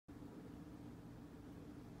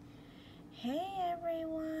Hey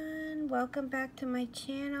everyone, welcome back to my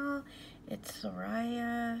channel. It's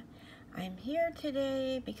Soraya. I'm here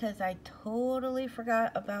today because I totally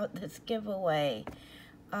forgot about this giveaway.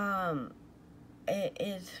 It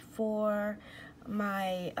is for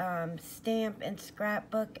my stamp and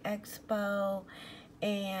scrapbook expo,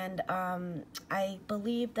 and I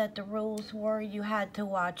believe that the rules were you had to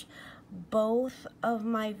watch both of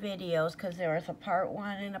my videos because there was a part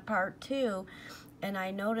 1 and a part 2. And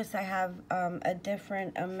I notice I have a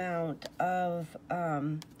different amount of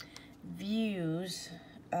views,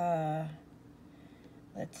 let's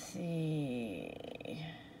see,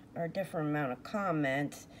 or a different amount of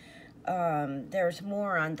comments. There's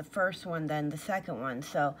more on the first one than the second one.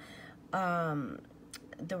 So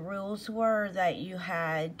the rules were that you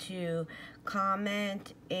had to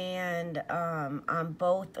comment and on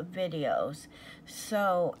both videos.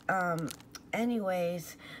 So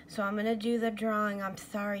anyways, so I'm gonna do the drawing. I'm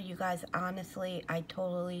sorry you guys, honestly, I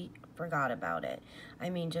totally forgot about it. I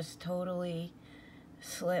mean, just totally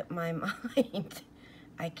slipped my mind.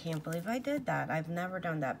 I can't believe I did that. I've never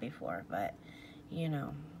done that before, but you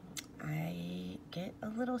know, I get a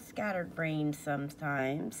little scattered brain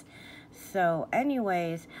sometimes. So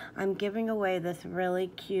anyways, I'm giving away this really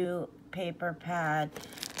cute paper pad,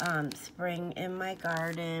 Spring in My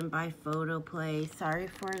Garden by Photoplay. Sorry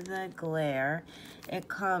for the glare. It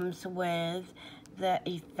comes with the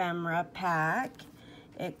ephemera pack.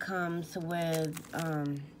 It comes with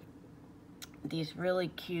these really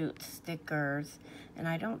cute stickers, and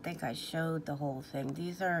I don't think I showed the whole thing.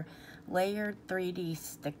 These are layered 3D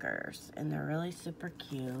stickers, and they're really super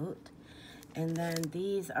cute. And then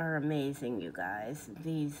these are amazing, you guys.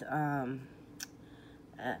 These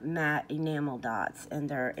matte enamel dots, and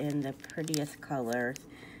they're in the prettiest colors: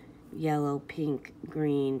 yellow, pink,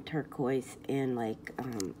 green, turquoise, and like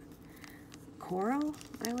coral,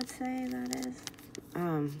 I would say that is.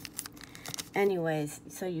 Anyways,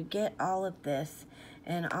 so you get all of this,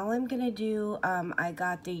 and all I'm gonna do, I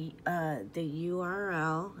got the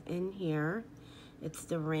URL in here. It's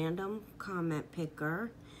the random comment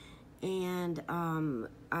picker, and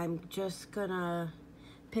I'm just gonna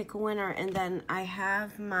pick a winner, and then I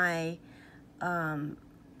have my iPad.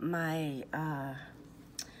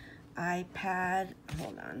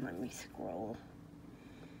 Hold on, let me scroll.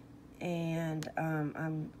 And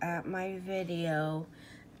I'm at my video,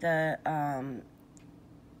 the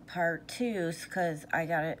part 2's, because I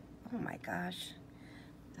got it. Oh my gosh,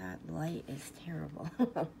 that light is terrible.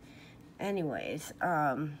 Anyways,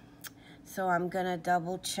 so I'm gonna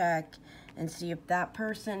double check and see if that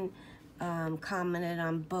person commented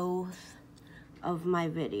on both of my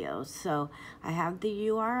videos. So I have the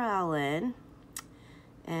URL in,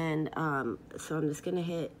 and so I'm just gonna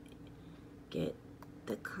hit get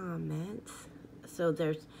the comments. So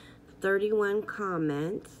there's 31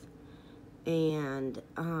 comments, and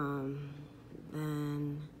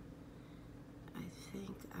then I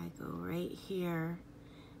think I go right here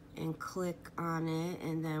and click on it,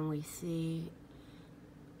 and then we see,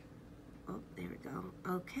 oh, there we go.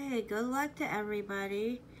 Okay, good luck to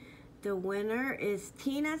everybody. The winner is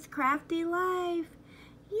Tina's Crafty Life.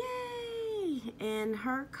 Yay! And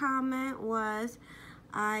her comment was,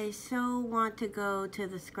 I so want to go to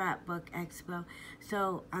the Scrapbook Expo.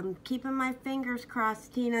 So I'm keeping my fingers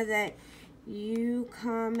crossed, Tina, that you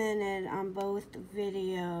commented on both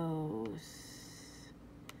videos.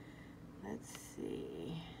 Let's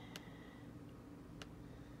see.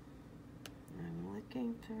 I'm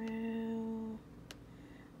looking through.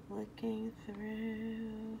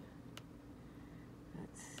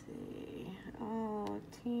 Let's see. Oh,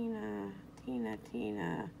 Tina.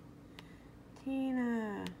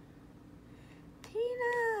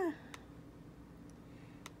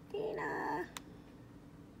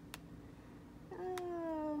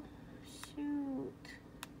 Oh,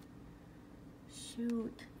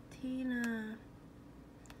 shoot, Tina.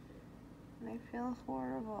 I feel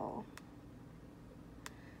horrible.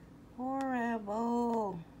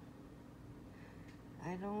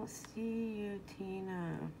 I don't see you,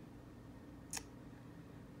 Tina.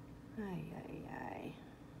 Ay.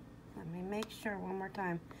 Let me make sure one more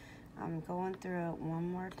time. I'm going through it one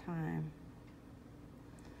more time.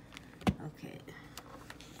 Okay,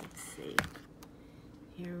 let's see.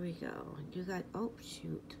 Here we go. You guys, oh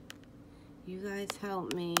shoot. You guys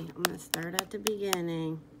help me. I'm gonna start at the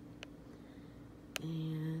beginning.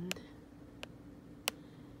 And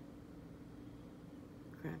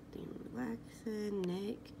crafting, relaxing,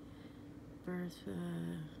 Nick, Bertha,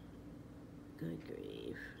 good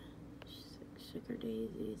grief, sugar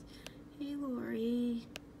daisies, hey Lori,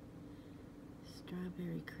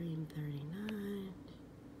 strawberry cream 39,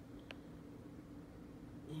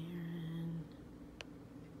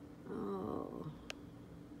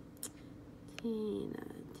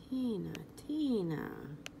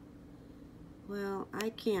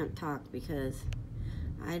 can't talk because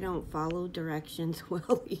I don't follow directions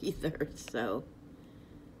well either, so,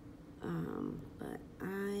 but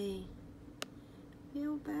I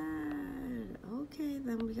feel bad. Okay,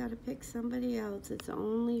 then we gotta pick somebody else. It's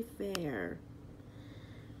only fair.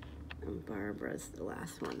 And Barbara's the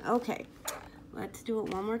last one. Okay, let's do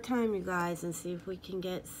it one more time, you guys, and see if we can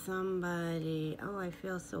get somebody. Oh, I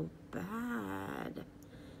feel so bad.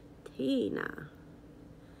 Tina.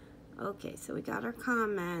 Okay, so we got our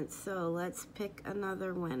comments, so let's pick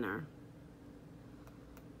another winner.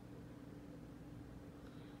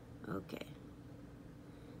 Okay.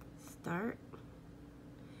 Start.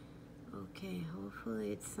 Okay,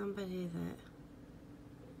 hopefully it's somebody that...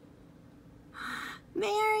 Marianne!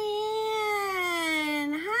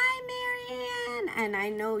 Hi, Marianne! And I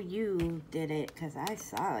know you did it because I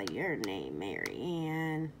saw your name,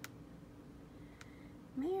 Marianne.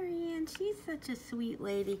 Marianne, she's such a sweet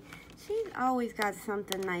lady. She's always got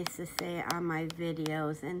something nice to say on my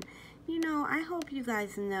videos. And, you know, I hope you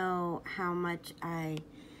guys know how much I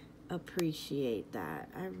appreciate that.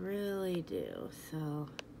 I really do. So,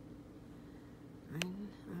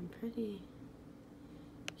 I'm pretty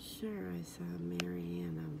sure I saw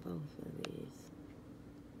Marianne on both of these.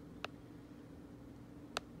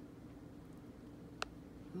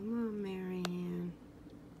 Come on, Marianne.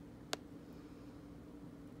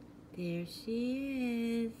 There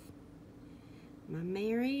she is. My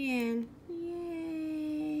Marianne.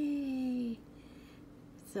 Yay!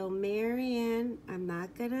 So Marianne, I'm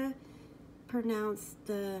not gonna pronounce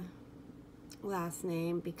the last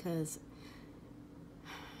name because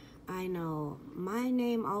I know my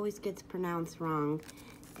name always gets pronounced wrong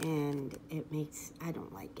and I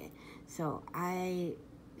don't like it. So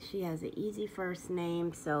she has an easy first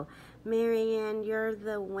name. So Marianne, you're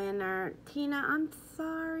the winner. Tina, I'm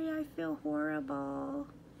sorry, I feel horrible.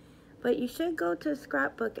 But you should go to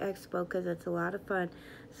Scrapbook Expo because it's a lot of fun.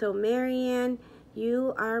 So Marianne,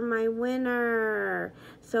 you are my winner.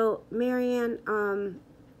 So Marianne, I'm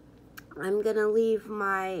gonna leave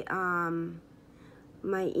my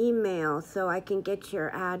my email so I can get your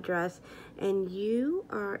address, and you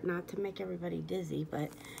are, not to make everybody dizzy, but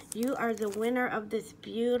you are the winner of this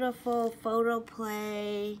beautiful photo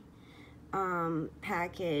play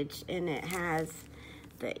package, and it has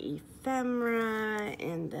the ephemera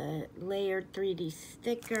and the layered 3D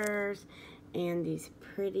stickers and these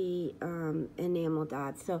pretty enamel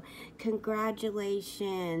dots. So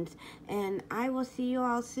congratulations, and I will see you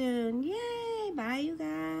all soon. Yay! Bye, you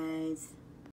guys.